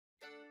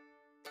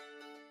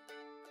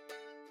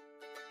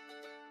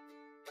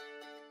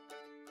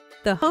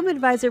The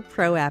HomeAdvisor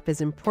Pro app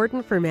is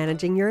important for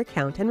managing your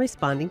account and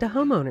responding to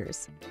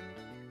homeowners.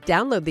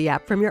 Download the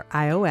app from your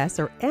iOS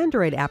or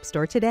Android app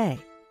store today.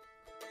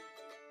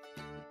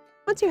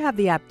 Once you have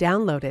the app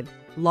downloaded,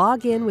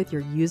 log in with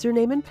your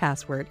username and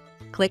password.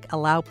 Click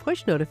Allow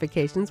Push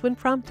Notifications when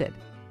prompted.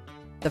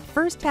 The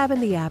first tab in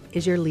the app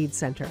is your Lead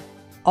Center.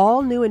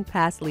 All new and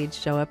past leads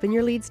show up in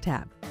your Leads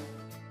tab.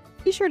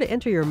 Be sure to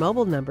enter your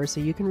mobile number so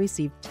you can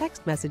receive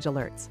text message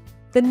alerts.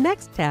 The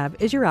next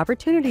tab is your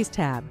Opportunities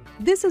tab.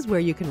 This is where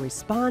you can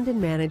respond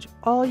and manage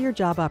all your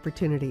job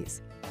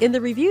opportunities. In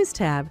the Reviews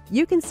tab,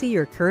 you can see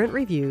your current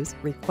reviews,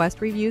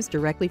 request reviews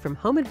directly from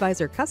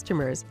HomeAdvisor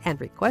customers,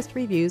 and request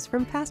reviews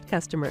from past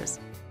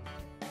customers.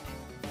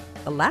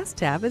 The last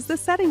tab is the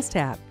Settings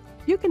tab.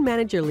 You can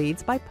manage your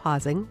leads by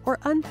pausing or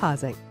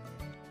unpausing.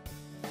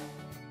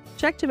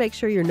 Check to make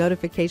sure your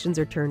notifications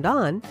are turned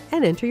on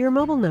and enter your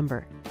mobile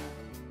number.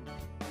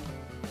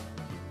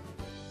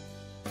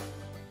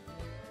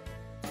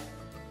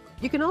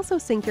 You can also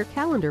sync your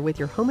calendar with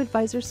your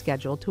HomeAdvisor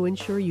schedule to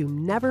ensure you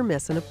never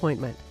miss an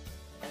appointment.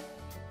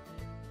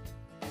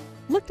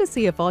 Look to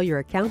see if all your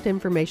account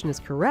information is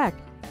correct,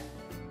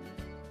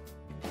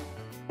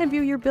 and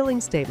view your billing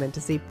statement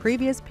to see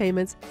previous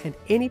payments and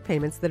any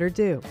payments that are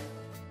due.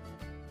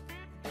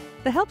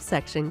 The Help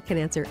section can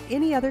answer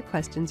any other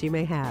questions you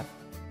may have.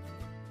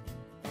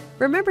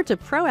 Remember to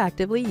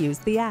proactively use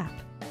the app.